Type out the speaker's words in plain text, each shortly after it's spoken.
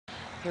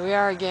Here we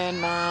are again,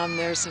 Mom.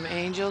 There's some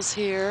angels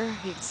here.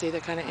 You can see they're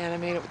kind of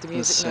animated with the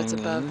music notes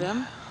above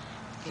them.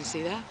 Can you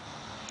see that?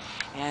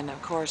 And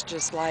of course,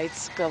 just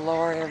lights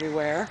galore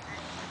everywhere.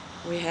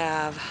 We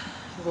have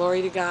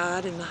glory to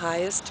God in the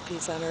highest,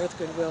 peace on earth,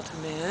 goodwill to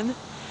men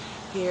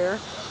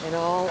here. And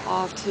all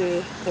off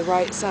to the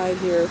right side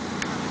here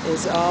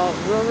is all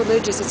real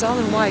religious. It's all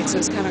in white, so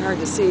it's kind of hard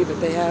to see, but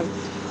they have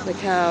the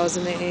cows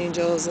and the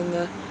angels and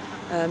the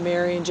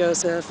Mary and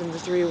Joseph and the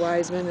three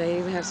wise men. They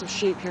even have some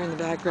sheep here in the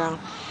background.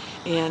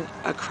 And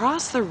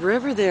across the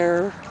river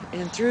there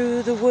and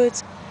through the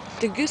woods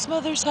to Goose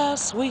Mother's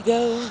house we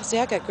go. See,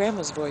 I got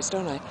Grandma's voice,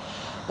 don't I?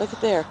 Look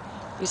at there.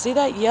 You see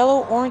that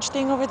yellow-orange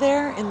thing over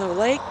there in the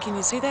lake? Can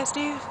you see that,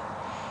 Steve?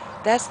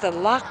 That's the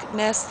Loch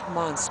Ness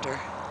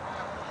Monster.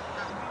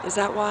 Is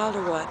that wild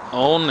or what?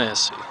 Oh,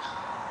 Nessie.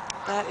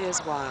 That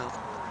is wild.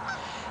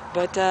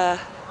 But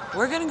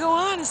we're going to go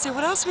on and see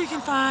what else we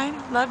can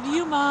find. Love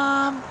you,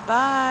 Mom.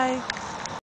 Bye.